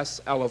 4s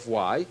L of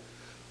y.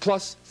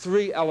 plus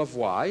 3L of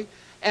y.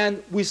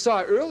 And we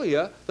saw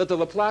earlier that the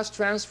Laplace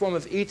transform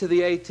of e to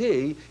the at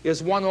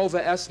is 1 over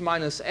s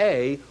minus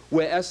a,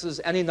 where s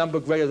is any number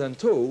greater than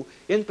 2.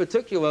 In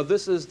particular,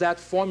 this is that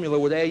formula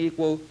with a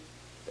equal,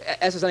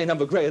 s is any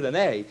number greater than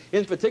a.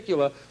 In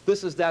particular,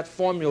 this is that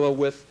formula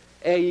with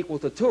a equal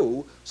to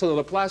 2. So the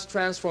Laplace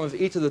transform of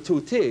e to the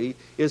 2t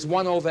is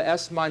 1 over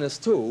s minus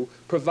 2,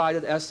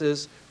 provided s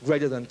is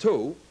greater than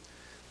 2.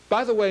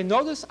 By the way,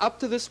 notice up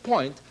to this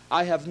point,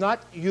 I have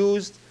not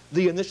used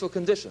the initial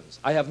conditions.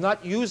 I have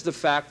not used the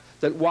fact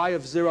that y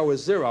of 0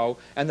 is 0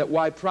 and that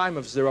y prime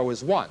of 0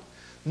 is 1.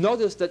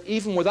 Notice that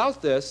even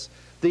without this,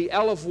 the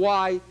L of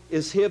y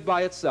is here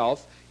by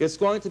itself. It's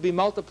going to be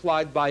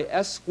multiplied by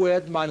s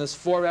squared minus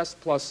 4s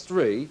plus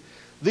 3.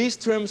 These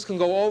terms can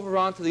go over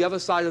onto the other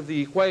side of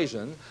the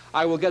equation.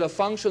 I will get a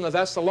function of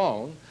s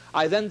alone.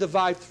 I then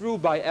divide through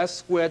by s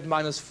squared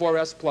minus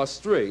 4s plus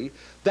 3.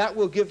 That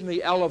will give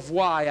me L of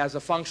y as a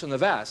function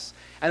of s.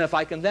 And if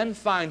I can then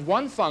find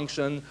one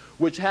function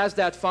which has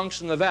that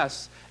function of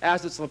s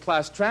as its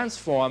Laplace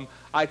transform,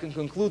 I can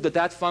conclude that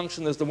that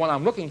function is the one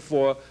I'm looking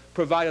for,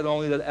 provided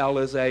only that L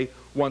is a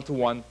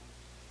one-to-one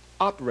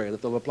operator,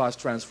 that the Laplace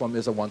transform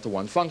is a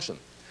one-to-one function.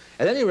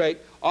 At any rate,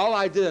 all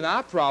I did in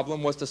our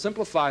problem was to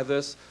simplify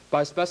this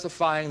by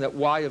specifying that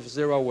y of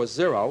 0 was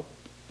 0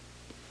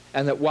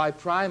 and that y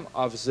prime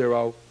of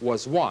 0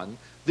 was 1.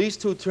 These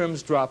two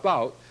terms drop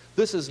out.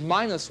 This is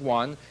minus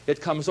 1.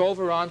 It comes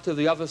over onto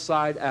the other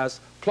side as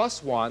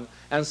plus 1.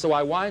 And so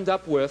I wind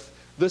up with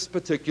this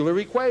particular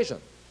equation.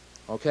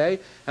 Okay?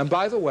 And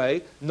by the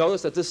way,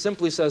 notice that this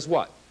simply says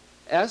what?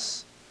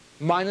 S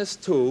minus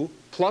 2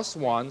 plus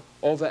 1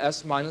 over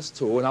s minus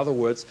 2. In other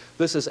words,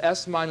 this is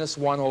s minus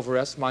 1 over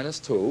s minus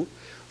 2.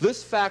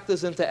 This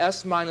factors into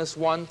s minus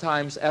 1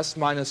 times s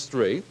minus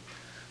 3.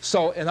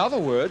 So in other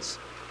words,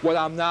 what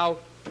I'm now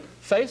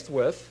faced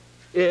with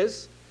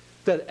is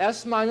that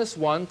s minus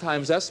 1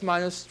 times s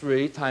minus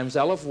 3 times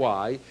L of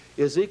y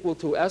is equal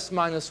to s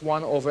minus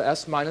 1 over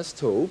s minus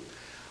 2.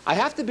 I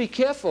have to be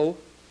careful.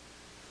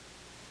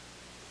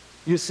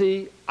 You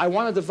see, I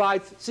want to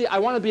divide. See, I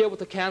want to be able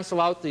to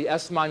cancel out the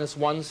s minus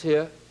 1s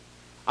here.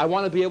 I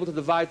want to be able to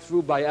divide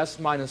through by s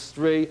minus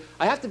 3.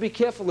 I have to be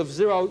careful of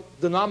 0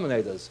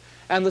 denominators.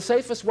 And the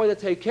safest way to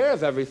take care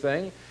of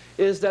everything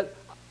is that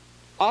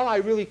all I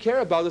really care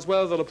about is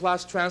whether the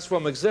Laplace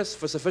transform exists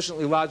for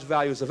sufficiently large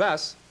values of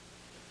s.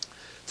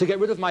 To get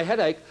rid of my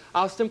headache,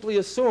 I'll simply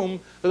assume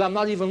that I'm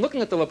not even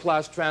looking at the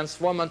Laplace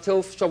transform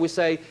until, shall we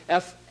say,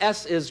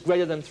 s is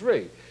greater than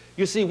 3.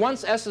 You see,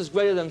 once s is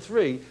greater than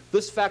 3,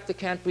 this factor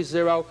can't be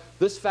 0,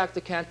 this factor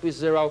can't be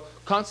 0.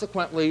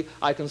 Consequently,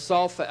 I can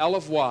solve for L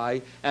of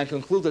y and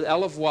conclude that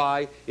L of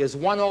y is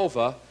 1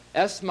 over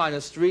s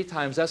minus 3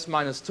 times s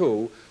minus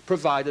 2,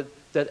 provided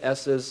that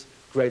s is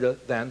greater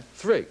than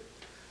 3.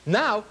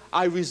 Now,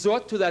 I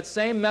resort to that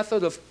same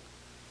method of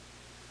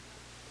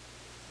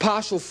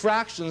partial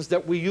fractions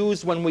that we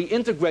used when we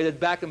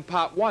integrated back in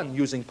part 1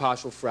 using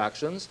partial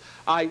fractions.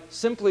 I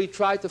simply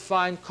try to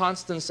find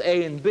constants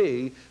a and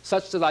b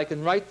such that I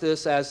can write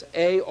this as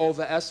a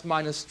over s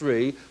minus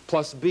 3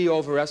 plus b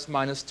over s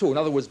minus 2. In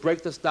other words,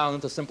 break this down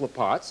into simpler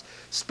parts.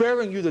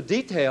 Sparing you the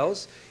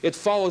details, it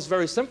follows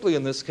very simply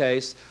in this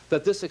case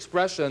that this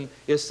expression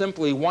is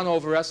simply 1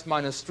 over s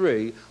minus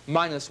 3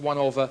 minus 1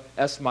 over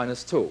s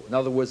minus 2. In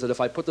other words, that if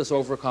I put this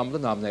over a common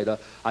denominator,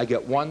 I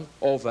get 1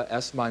 over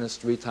s minus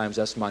 3 times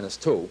s minus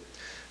 2.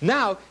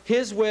 Now,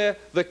 here's where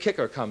the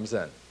kicker comes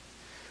in.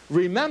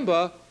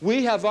 Remember,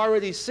 we have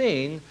already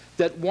seen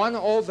that 1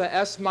 over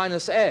s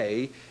minus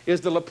a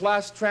is the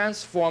Laplace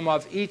transform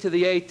of e to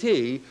the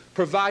at,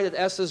 provided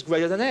s is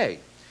greater than a.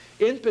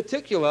 In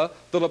particular,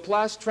 the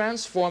Laplace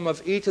transform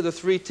of e to the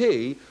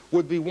 3t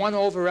would be 1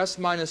 over s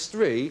minus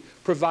 3,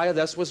 provided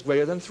s was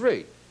greater than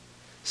 3.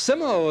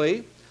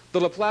 Similarly,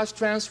 the Laplace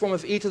transform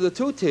of e to the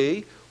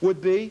 2t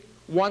would be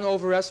 1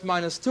 over s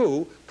minus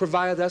 2,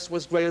 provided s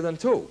was greater than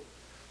 2.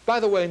 By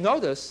the way,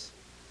 notice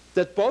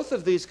that both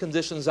of these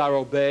conditions are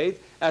obeyed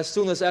as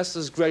soon as s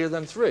is greater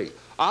than 3.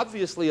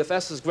 Obviously, if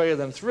s is greater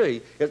than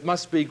 3, it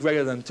must be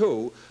greater than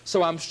 2.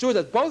 So I'm sure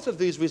that both of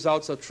these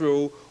results are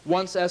true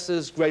once s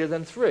is greater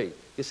than 3.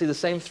 You see the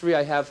same 3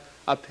 I have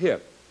up here.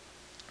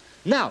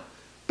 Now,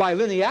 by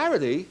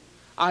linearity,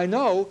 I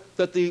know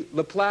that the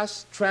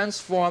Laplace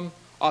transform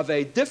of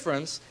a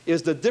difference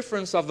is the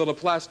difference of the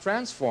Laplace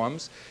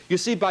transforms. You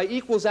see, by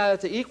equals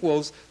added to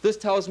equals, this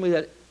tells me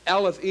that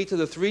L of e to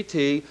the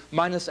 3t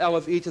minus L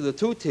of e to the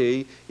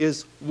 2t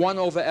is 1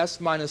 over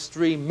s minus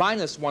 3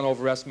 minus 1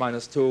 over s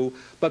minus 2.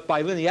 But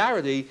by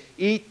linearity,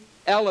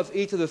 L of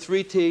e to the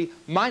 3t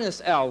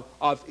minus L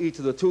of e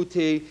to the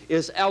 2t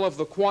is L of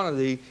the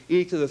quantity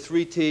e to the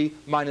 3t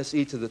minus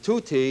e to the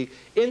 2t.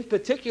 In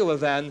particular,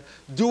 then,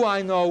 do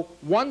I know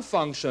one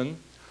function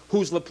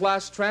whose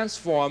Laplace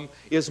transform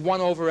is 1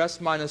 over s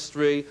minus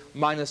 3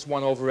 minus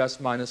 1 over s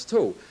minus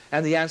 2?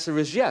 And the answer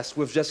is yes.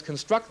 We've just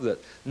constructed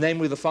it,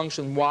 namely the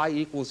function y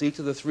equals e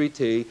to the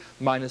 3t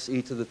minus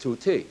e to the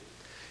 2t.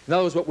 In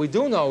other words, what we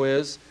do know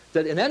is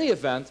that in any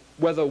event,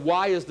 whether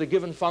y is the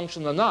given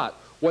function or not,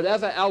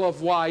 whatever L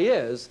of y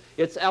is,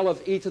 it's L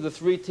of e to the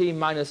 3t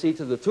minus e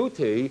to the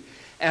 2t,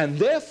 and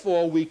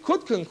therefore we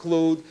could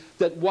conclude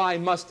that y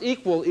must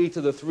equal e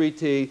to the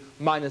 3t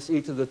minus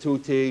e to the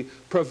 2t,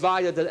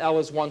 provided that L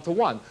is 1 to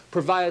 1,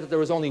 provided that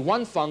there is only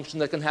one function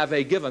that can have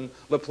a given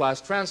Laplace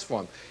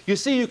transform. You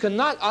see, you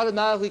cannot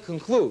automatically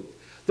conclude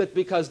that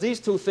because these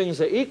two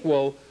things are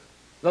equal,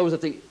 in other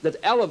words, that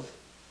L of,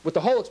 with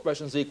the whole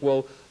expression is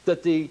equal,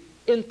 that the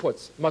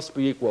inputs must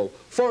be equal.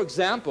 For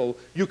example,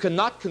 you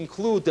cannot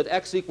conclude that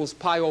x equals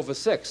pi over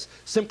 6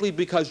 simply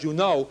because you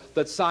know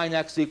that sine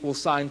x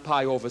equals sine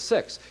pi over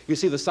 6. You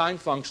see, the sine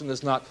function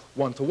is not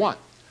 1 to 1.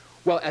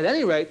 Well, at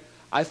any rate,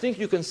 I think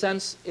you can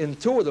sense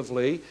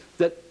intuitively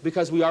that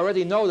because we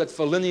already know that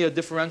for linear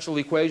differential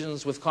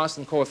equations with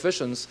constant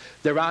coefficients,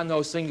 there are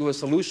no singular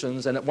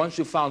solutions, and that once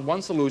you've found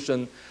one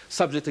solution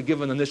subject to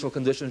given initial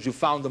conditions, you've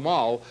found them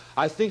all.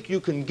 I think you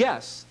can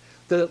guess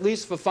that at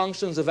least for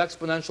functions of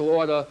exponential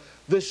order,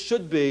 this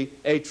should be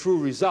a true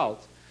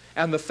result.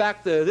 And the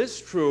fact that it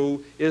is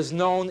true is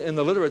known in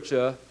the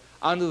literature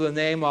under the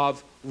name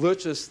of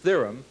Lurch's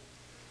theorem.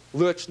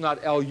 Lurch, not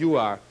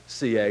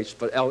L-U-R-C-H,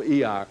 but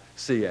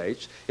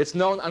L-E-R-C-H. It's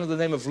known under the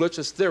name of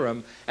Lurch's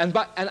theorem. And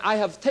I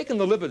have taken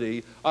the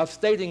liberty of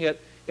stating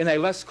it in a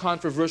less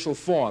controversial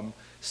form,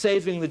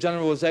 saving the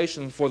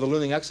generalization for the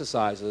learning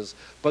exercises.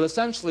 But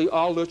essentially,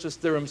 all Lurch's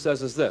theorem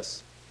says is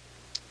this.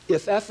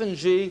 If f and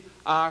g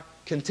are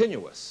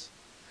continuous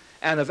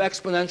and of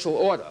exponential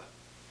order,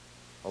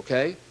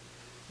 okay,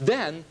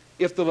 then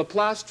if the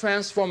Laplace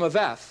transform of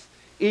f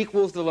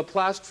equals the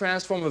Laplace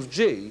transform of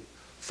g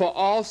for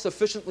all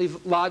sufficiently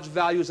large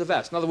values of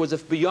s, in other words,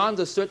 if beyond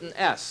a certain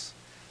s,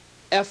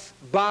 f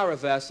bar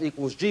of s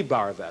equals g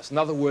bar of s, in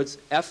other words,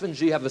 f and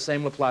g have the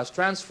same Laplace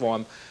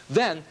transform,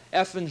 then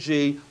f and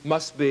g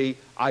must be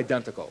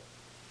identical.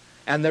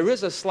 And there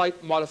is a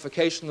slight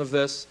modification of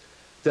this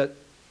that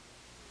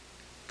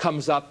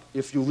comes up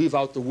if you leave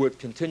out the word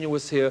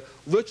continuous here.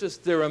 Lurch's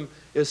theorem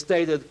is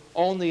stated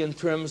only in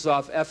terms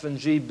of f and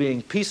g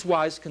being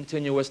piecewise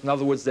continuous. In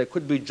other words, there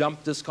could be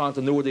jump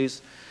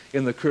discontinuities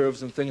in the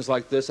curves and things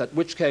like this, at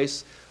which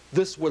case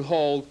this would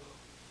hold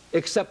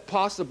except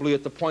possibly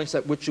at the points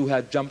at which you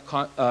had jump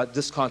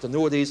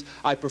discontinuities.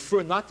 I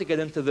prefer not to get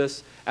into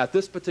this at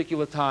this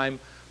particular time,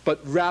 but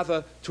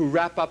rather to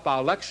wrap up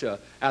our lecture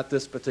at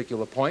this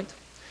particular point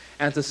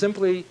and to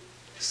simply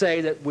say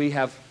that we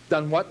have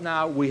done what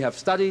now? We have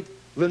studied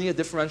linear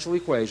differential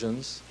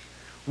equations.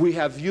 We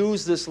have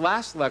used this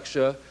last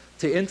lecture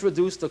to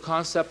introduce the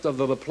concept of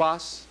the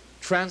Laplace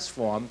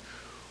transform,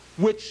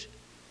 which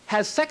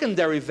has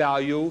secondary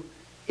value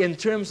in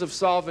terms of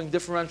solving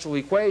differential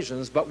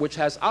equations, but which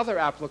has other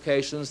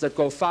applications that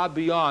go far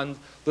beyond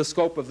the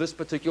scope of this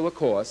particular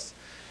course.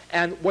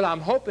 And what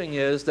I'm hoping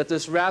is that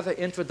this rather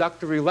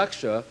introductory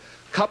lecture,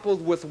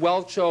 coupled with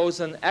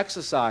well-chosen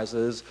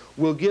exercises,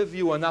 will give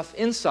you enough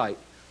insight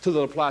to the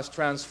Laplace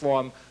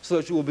transform so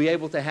that you will be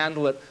able to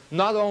handle it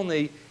not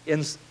only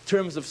in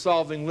terms of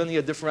solving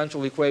linear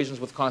differential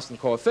equations with constant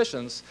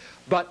coefficients,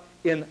 but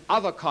in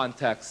other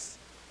contexts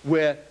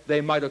where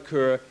they might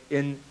occur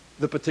in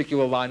the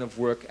particular line of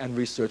work and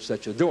research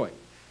that you're doing.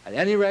 At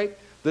any rate,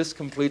 this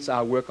completes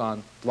our work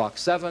on Block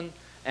 7.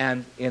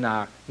 And in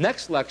our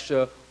next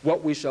lecture,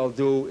 what we shall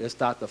do is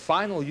start the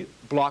final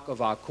block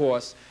of our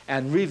course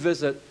and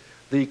revisit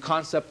the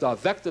concept of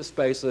vector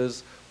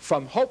spaces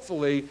from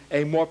hopefully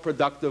a more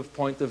productive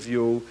point of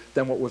view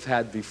than what we've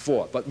had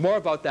before. But more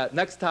about that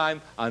next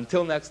time.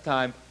 Until next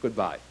time,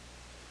 goodbye.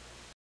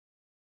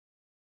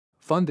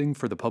 Funding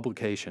for the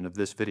publication of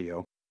this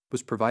video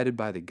was provided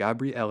by the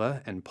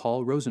Gabriella and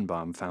Paul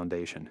Rosenbaum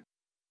Foundation.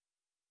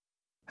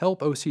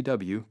 Help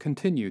OCW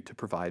continue to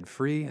provide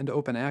free and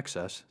open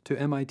access to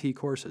MIT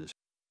courses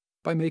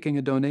by making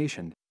a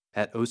donation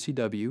at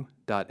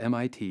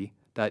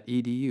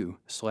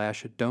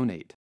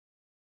ocw.mit.edu/donate.